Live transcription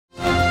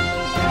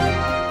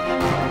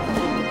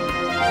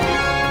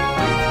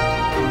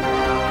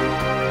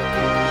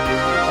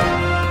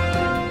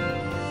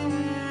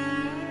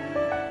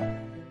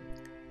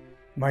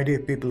My dear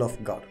people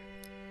of God,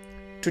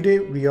 today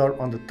we are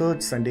on the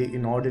third Sunday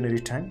in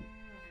Ordinary Time,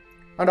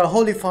 and our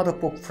Holy Father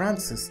Pope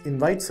Francis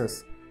invites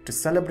us to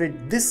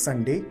celebrate this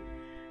Sunday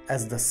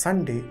as the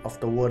Sunday of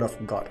the Word of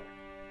God.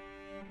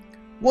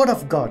 Word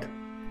of God,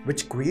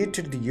 which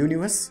created the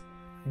universe,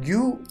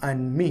 you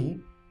and me,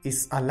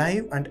 is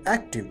alive and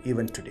active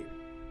even today.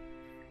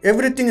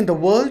 Everything in the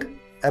world,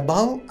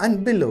 above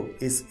and below,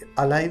 is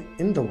alive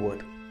in the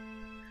Word.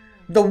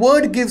 The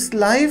Word gives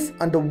life,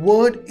 and the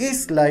Word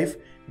is life,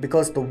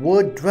 because the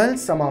Word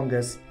dwells among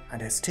us and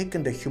has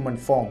taken the human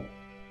form,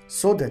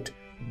 so that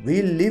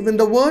we live in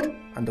the Word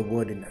and the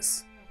Word in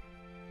us.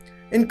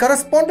 In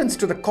correspondence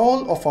to the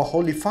call of our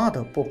Holy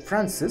Father, Pope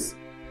Francis,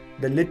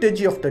 the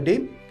Liturgy of the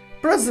Day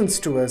presents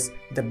to us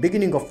the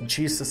beginning of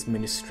Jesus'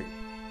 ministry.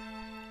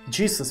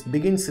 Jesus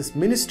begins his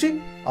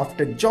ministry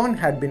after John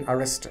had been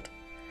arrested.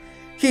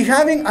 He,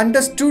 having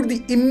understood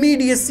the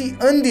immediacy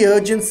and the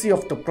urgency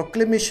of the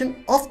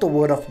proclamation of the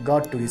Word of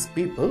God to his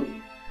people,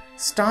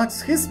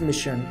 starts his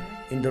mission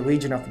in the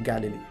region of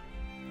Galilee.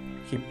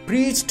 He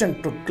preached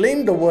and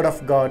proclaimed the Word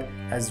of God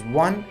as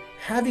one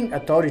having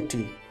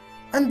authority,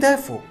 and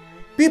therefore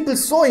people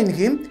saw in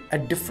him a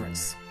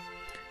difference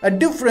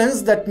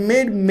that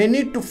made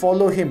many to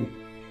follow him,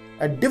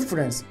 a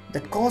difference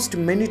that caused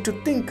many to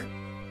think,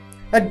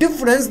 a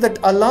difference that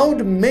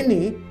allowed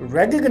many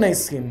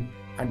recognize him,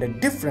 and a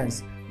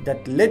difference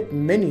that led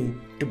many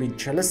to be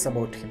jealous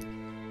about him.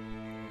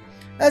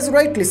 As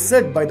rightly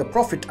said by the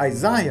prophet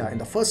Isaiah in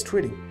the first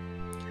reading,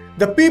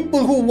 the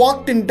people who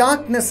walked in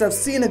darkness have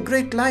seen a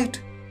great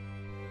light.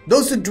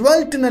 Those who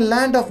dwelt in a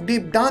land of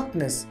deep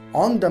darkness,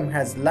 on them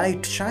has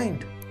light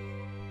shined.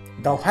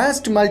 Thou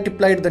hast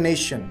multiplied the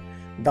nation,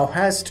 thou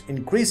hast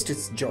increased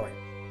its joy.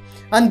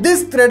 And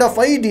this thread of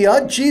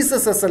idea,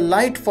 Jesus as a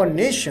light for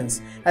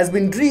nations, has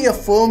been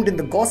reaffirmed in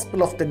the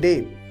gospel of the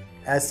day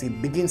as he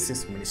begins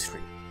his ministry.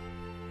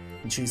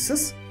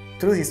 Jesus,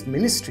 through his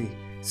ministry,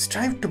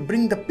 strived to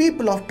bring the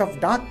people out of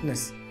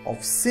darkness,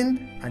 of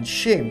sin and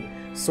shame,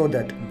 so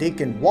that they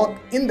can walk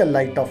in the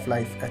light of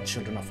life as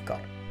children of God.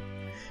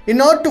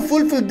 In order to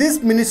fulfill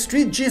this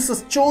ministry,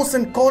 Jesus chose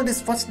and called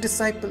his first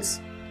disciples.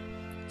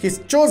 He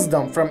chose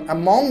them from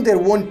among their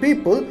own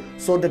people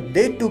so that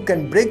they too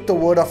can break the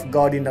word of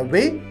God in a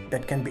way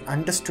that can be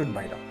understood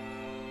by them.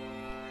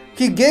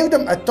 He gave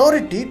them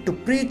authority to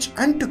preach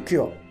and to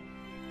cure.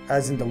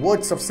 As in the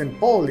words of St.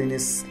 Paul in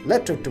his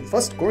letter to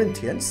 1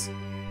 Corinthians,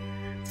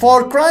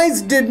 "For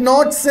Christ did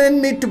not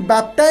send me to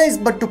baptize,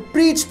 but to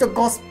preach the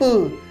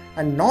gospel,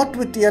 and not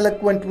with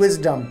eloquent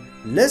wisdom,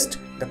 lest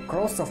the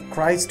cross of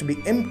Christ be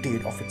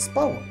emptied of its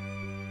power."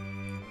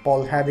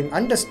 Paul, having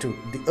understood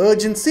the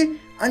urgency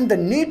and the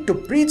need to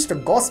preach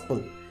the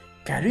gospel,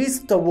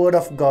 carries the word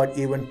of God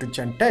even to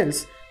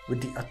Gentiles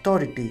with the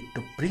authority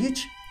to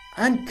preach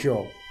and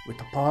cure with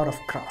the power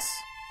of cross.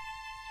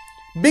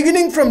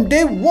 Beginning from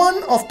day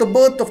one of the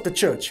birth of the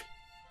church,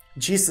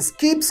 Jesus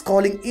keeps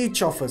calling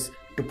each of us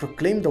to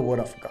proclaim the word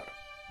of God.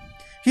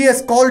 He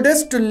has called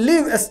us to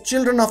live as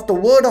children of the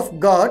word of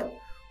God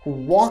who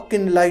walk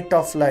in light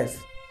of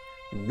life.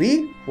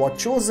 We who are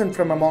chosen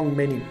from among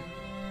many,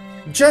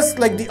 just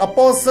like the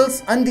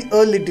apostles and the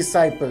early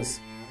disciples,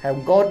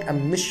 have got a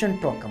mission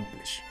to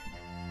accomplish.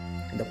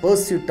 In the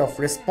pursuit of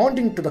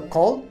responding to the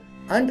call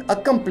and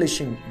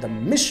accomplishing the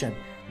mission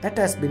that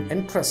has been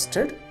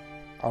entrusted,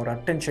 our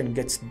attention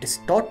gets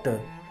distorted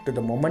to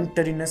the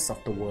momentariness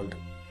of the world.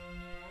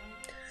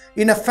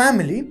 In a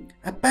family,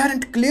 a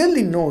parent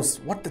clearly knows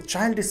what the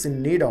child is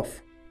in need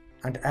of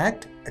and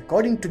act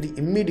according to the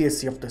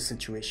immediacy of the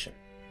situation.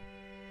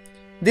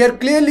 They are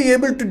clearly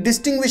able to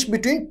distinguish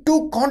between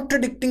two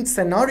contradicting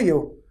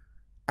scenarios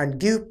and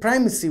give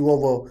primacy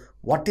over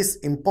what is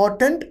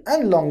important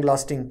and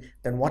long-lasting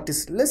than what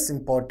is less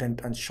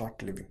important and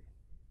short-living.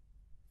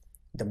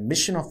 The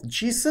mission of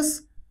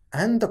Jesus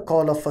and the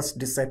call of us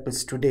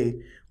disciples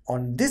today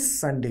on this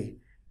Sunday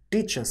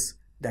teach us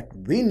that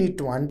we need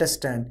to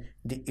understand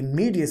the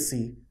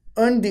immediacy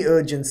and the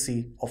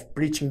urgency of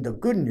preaching the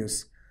good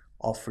news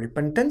of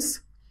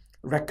repentance,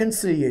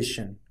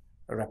 reconciliation,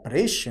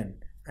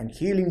 reparation, and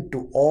healing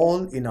to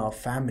all in our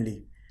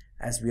family,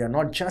 as we are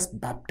not just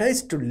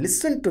baptized to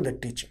listen to the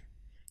teaching,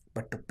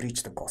 but to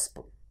preach the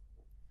gospel.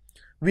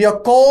 We are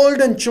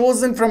called and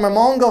chosen from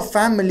among our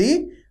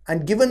family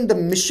and given the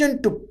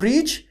mission to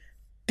preach,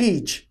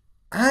 teach,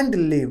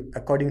 and live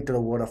according to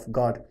the word of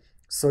God,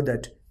 so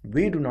that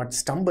we do not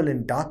stumble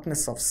in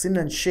darkness of sin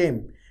and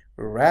shame,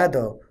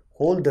 rather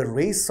hold the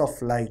rays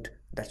of light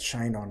that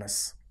shine on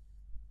us.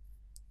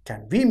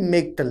 Can we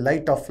make the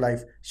light of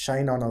life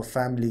shine on our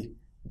family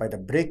by the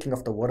breaking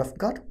of the word of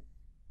God?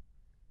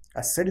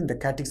 As said in the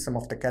Catechism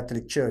of the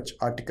Catholic Church,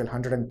 Article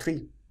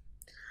 103,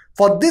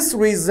 "For this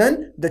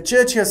reason, the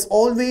Church has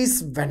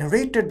always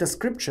venerated the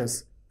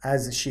Scriptures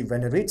as she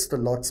venerates the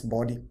Lord's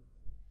body.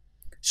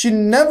 She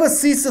never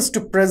ceases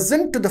to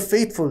present to the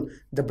faithful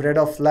the bread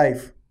of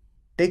life,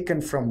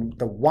 taken from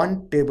the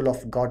one table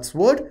of God's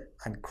Word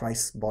and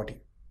Christ's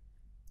body."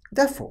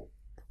 Therefore,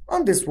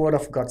 on this Word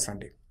of God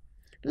Sunday,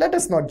 let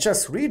us not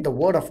just read the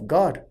Word of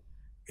God.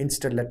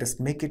 Instead, let us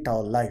make it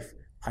our life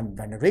and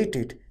venerate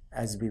it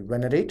as we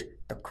venerate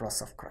the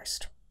cross of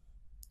Christ.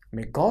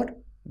 May God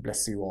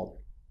bless you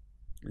all.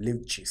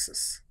 Live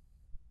Jesus.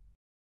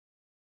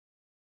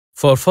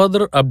 For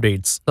further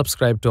updates,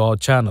 subscribe to our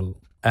channel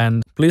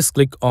and please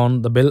click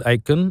on the bell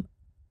icon.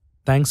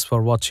 Thanks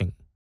for watching.